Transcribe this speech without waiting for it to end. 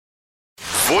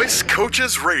Voice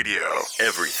Coaches Radio.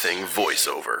 Everything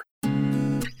voiceover.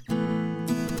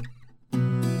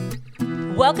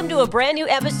 Welcome to a brand new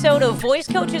episode of Voice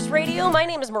Coaches Radio. My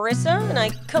name is Marissa, and I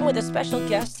come with a special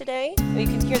guest today. You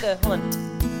can hear the, hold on.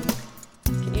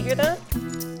 Can you hear that?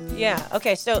 Yeah,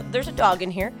 okay, so there's a dog in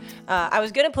here. I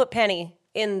was going to put Penny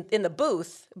in the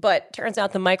booth, but turns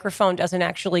out the microphone doesn't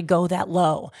actually go that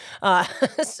low.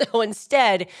 So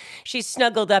instead, she's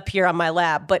snuggled up here on my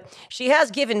lap. But she has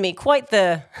given me quite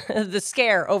the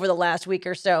scare over the last week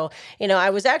or so. You know, I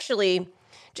was actually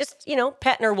just,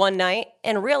 petting her one night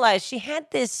and realized she had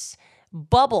this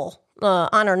bubble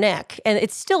on her neck, and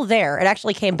it's still there. It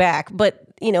actually came back, but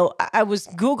I was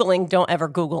Googling. Don't ever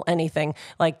Google anything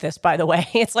like this, by the way.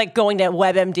 It's like going to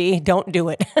WebMD. Don't do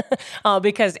it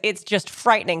because it's just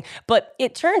frightening. But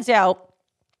it turns out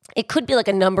it could be like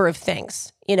a number of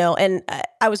things, and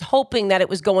I was hoping that it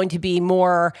was going to be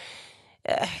more,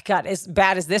 God, as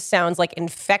bad as this sounds, like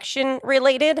infection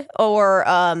related or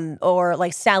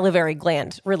like salivary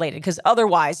gland related, because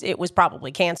otherwise it was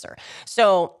probably cancer.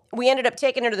 So we ended up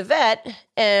taking her to the vet,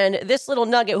 and this little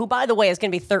nugget, who, by the way, is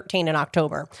going to be 13 in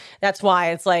October. That's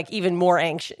why it's like even more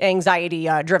anxiety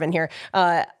driven here.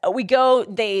 We go,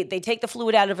 they take the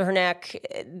fluid out of her neck.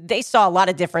 They saw a lot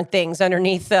of different things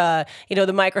underneath, the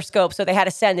microscope, so they had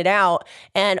to send it out.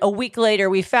 And a week later,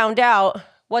 we found out,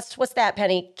 What's that,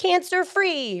 Penny?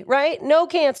 Cancer-free, right? No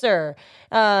cancer.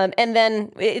 And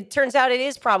then it turns out it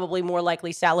is probably more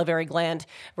likely salivary gland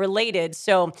related.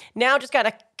 So now just got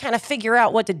to kind of figure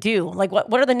out what to do. Like,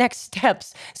 what are the next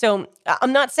steps? So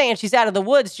I'm not saying she's out of the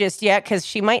woods just yet, because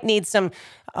she might need some,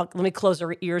 let me close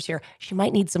her ears here. She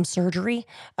might need some surgery.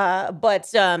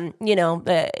 But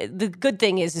the good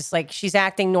thing is like she's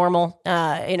acting normal.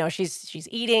 She's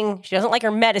eating. She doesn't like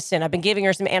her medicine. I've been giving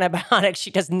her some antibiotics.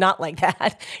 She does not like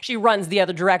that. She runs the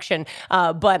other direction.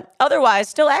 But otherwise,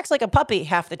 still acts like a puppy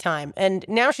half the time. And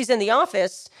now she's in the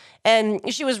office, and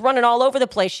she was running all over the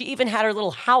place. She even had her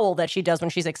little howl that she does when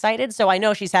she's excited. So I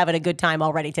know she's having a good time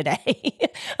already today.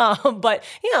 But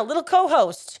little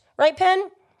co-host, right, Pen?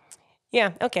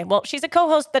 Yeah, okay. Well, she's a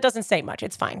co-host that doesn't say much.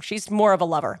 It's fine. She's more of a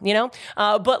lover,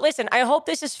 But listen, I hope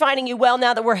this is finding you well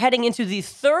now that we're heading into the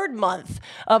third month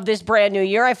of this brand new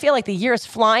year. I feel like the year is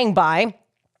flying by,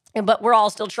 but we're all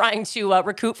still trying to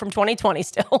recoup from 2020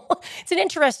 still. It's an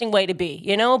interesting way to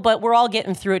be, but we're all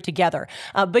getting through it together.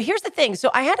 But here's the thing.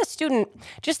 So I had a student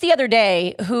just the other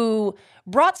day who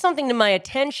brought something to my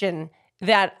attention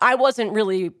that I wasn't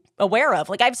really aware of.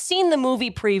 Like, I've seen the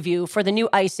movie preview for the new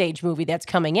Ice Age movie that's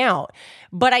coming out,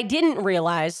 but I didn't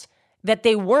realize that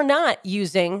they were not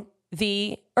using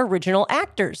the original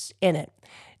actors in it.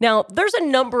 Now, there's a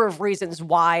number of reasons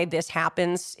why this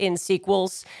happens in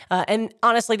sequels. And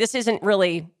honestly, this isn't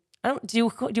really, do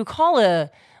you call a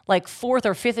like fourth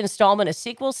or fifth installment a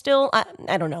sequel still?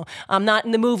 I don't know. I'm not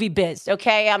in the movie biz,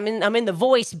 okay? I'm in the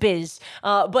voice biz.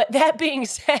 But that being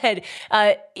said,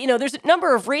 there's a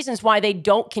number of reasons why they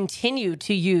don't continue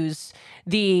to use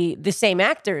the same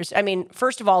actors. I mean,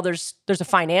 first of all, there's a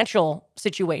financial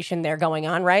situation there going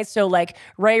on, right? So like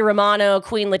Ray Romano,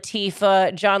 Queen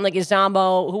Latifah, John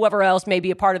Leguizamo, whoever else may be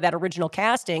a part of that original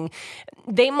casting,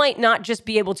 they might not just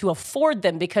be able to afford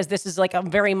them because this is like a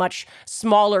very much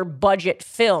smaller budget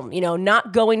film,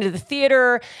 not going to the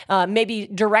theater, maybe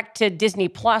direct to Disney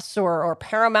Plus or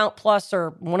Paramount Plus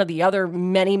or one of the other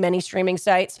many, many streaming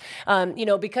sites.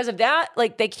 Because of that,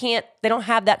 like they don't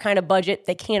have that kind of budget.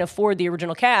 They can't afford the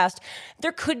original cast.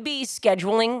 There could be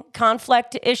scheduling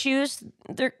conflict issues.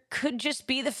 There could just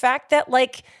be the fact that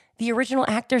like the original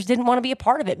actors didn't want to be a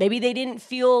part of it. Maybe they didn't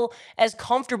feel as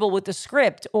comfortable with the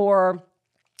script, or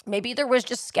maybe there was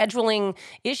just scheduling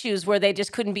issues where they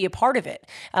just couldn't be a part of it.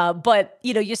 But,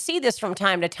 you see this from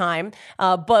time to time.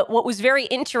 But what was very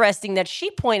interesting that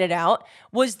she pointed out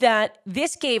was that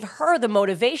this gave her the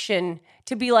motivation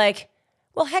to be like,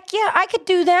 well, heck yeah, I could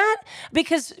do that,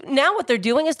 because now what they're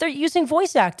doing is they're using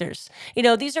voice actors.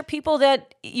 These are people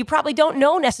that you probably don't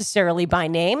know necessarily by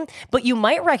name, but you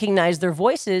might recognize their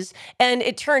voices. And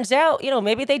it turns out,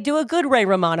 maybe they do a good Ray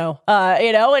Romano,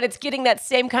 and it's getting that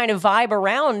same kind of vibe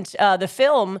around the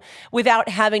film without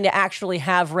having to actually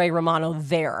have Ray Romano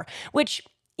there, which,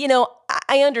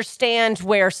 I understand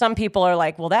where some people are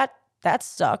like, well, that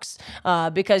sucks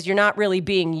because you're not really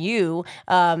being you.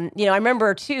 I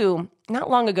remember too, not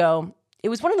long ago, it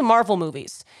was one of the Marvel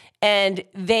movies, and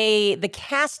the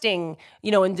casting,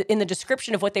 in the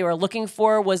description of what they were looking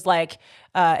for was like,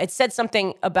 it said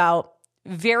something about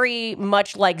very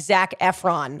much like Zac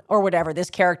Efron or whatever this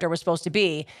character was supposed to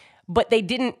be, but they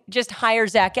didn't just hire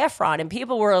Zac Efron, and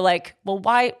people were like, well,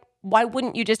 why why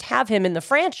wouldn't you just have him in the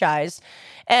franchise?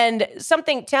 And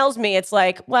something tells me it's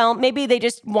like, well, maybe they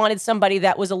just wanted somebody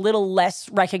that was a little less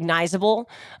recognizable,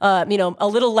 a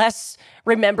little less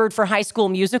remembered for High School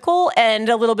Musical, and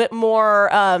a little bit more,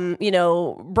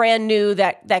 brand new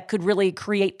that could really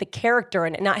create the character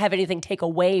and not have anything take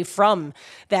away from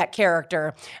that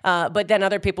character. But then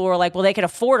other people were like, well, they can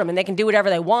afford them and they can do whatever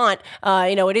they want.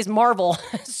 It is Marvel.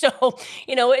 So,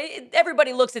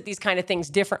 everybody looks at these kind of things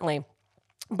differently.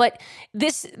 But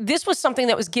this was something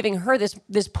that was giving her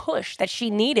this push that she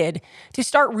needed to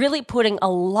start really putting a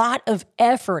lot of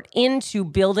effort into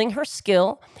building her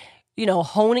skill,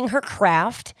 honing her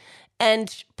craft,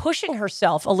 and pushing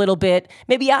herself a little bit,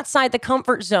 maybe outside the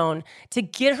comfort zone, to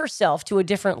get herself to a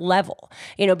different level,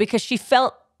 because she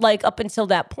felt like up until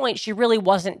that point, she really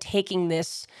wasn't taking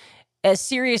this as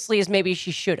seriously as maybe she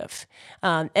should have.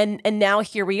 And now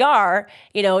here we are.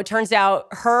 It turns out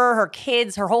her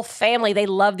kids, her whole family, they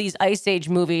love these Ice Age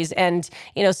movies, and,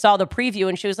 saw the preview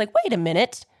and she was like, wait a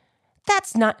minute,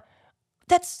 that's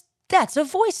a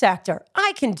voice actor.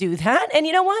 I can do that. And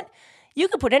you know what? You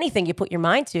can put anything you put your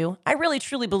mind to. I really,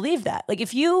 truly believe that. Like,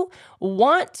 if you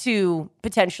want to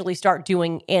potentially start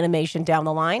doing animation down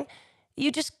the line, you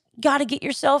just got to get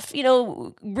yourself,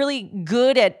 really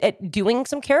good at doing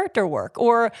some character work,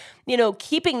 or,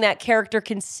 keeping that character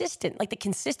consistent. Like, the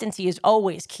consistency is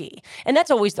always key. And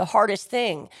that's always the hardest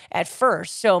thing at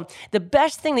first. So the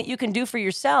best thing that you can do for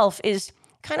yourself is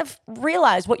kind of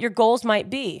realize what your goals might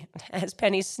be. As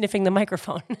Penny's sniffing the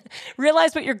microphone,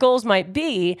 realize what your goals might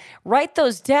be, write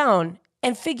those down,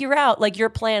 and figure out like your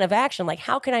plan of action. Like,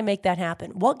 how can I make that happen?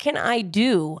 What can I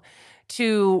do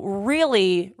to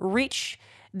really reach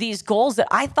these goals that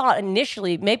I thought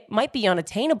initially might be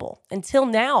unattainable until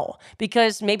now,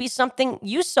 because maybe something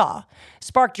you saw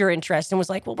sparked your interest and was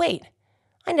like, well, wait,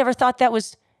 I never thought that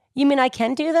was, you mean I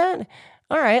can do that?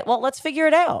 All right, well, let's figure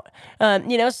it out.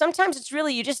 Sometimes it's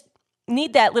really, you just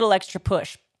need that little extra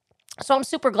push. So I'm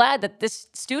super glad that this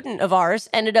student of ours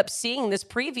ended up seeing this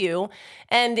preview,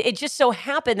 and it just so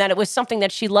happened that it was something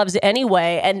that she loves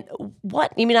anyway. And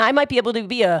I might be able to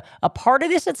be a part of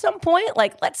this at some point.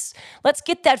 Like, let's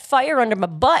get that fire under my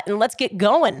butt and let's get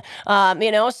going.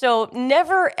 So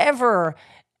never, ever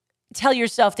tell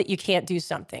yourself that you can't do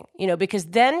something, because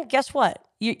then guess what?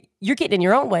 You're getting in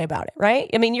your own way about it, right?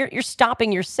 I mean, you're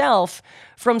stopping yourself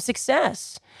from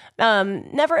success.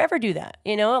 Never ever do that.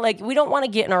 Like, we don't want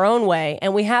to get in our own way,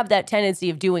 and we have that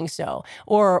tendency of doing so,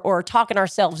 or talking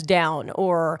ourselves down,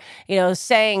 or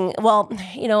saying, well,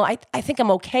 I think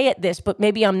I'm okay at this, but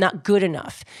maybe I'm not good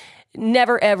enough.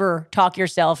 Never, ever talk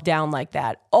yourself down like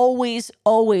that. Always,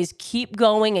 always keep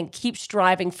going and keep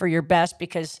striving for your best,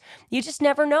 because you just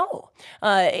never know.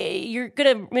 You're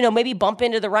going to, maybe bump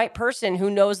into the right person who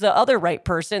knows the other right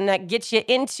person that gets you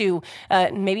into,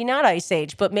 maybe not Ice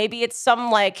Age, but maybe it's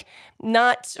some like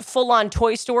not full on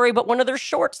Toy Story, but one of their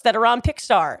shorts that are on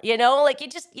Pixar,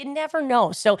 you never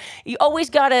know. So you always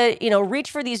got to,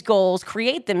 reach for these goals,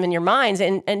 create them in your minds,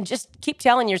 and just keep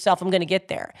telling yourself, I'm going to get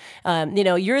there.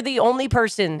 You're the only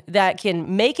person that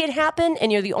can make it happen,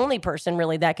 and you're the only person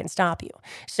really that can stop you.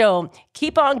 So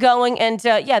keep on going. And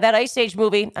that Ice Age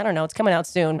movie, I don't know, it's coming out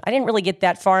soon. I didn't really get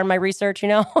that far in my research,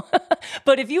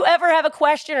 but if you ever have a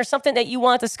question or something that you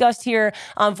want discussed here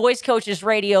on Voice Coaches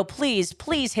Radio, please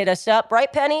hit us up.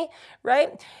 Right, Penny? Right?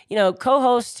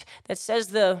 Co-host that says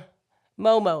the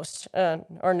most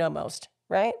or no most,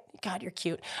 right? God, you're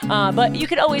cute. But you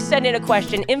can always send in a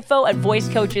question,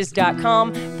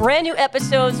 info@voicecoaches.com. Brand new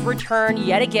episodes return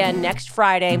yet again next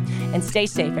Friday. And stay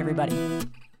safe, everybody.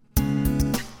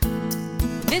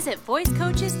 Visit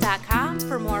voicecoaches.com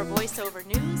for more voiceover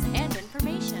news and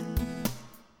information.